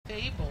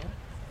Fable,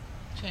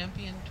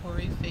 Champion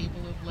Tory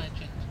Fable of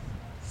Legend,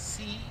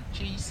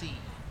 CGC,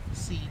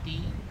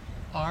 CD,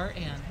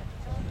 RN,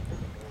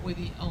 were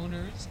the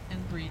owners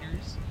and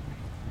breeders.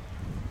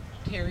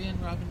 Terry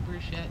and Robin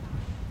Burchett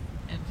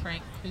and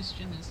Frank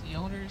Christian is the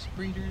owners,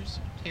 breeders,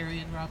 Terry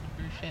and Robin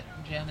Burchett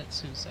and Janet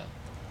Sousa.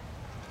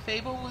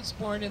 Fable was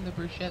born in the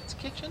Burchett's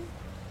kitchen,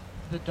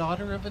 the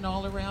daughter of an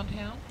all-around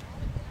hound.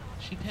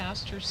 She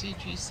passed her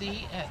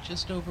CGC at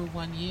just over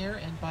 1 year,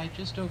 and by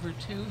just over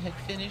 2 had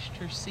finished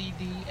her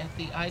CD at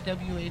the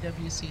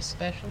IWAWC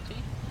specialty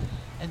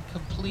and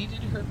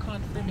completed her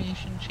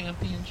confirmation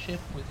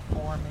championship with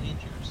 4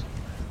 majors.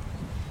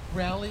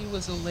 Raleigh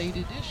was a late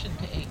addition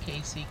to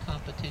AKC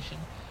competition,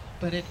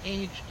 but at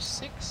age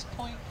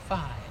 6.5,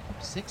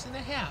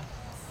 6.5,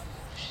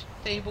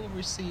 Fable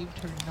received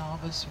her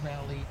novice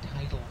Raleigh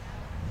title.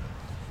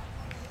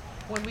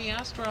 When we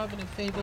asked Robin if Fable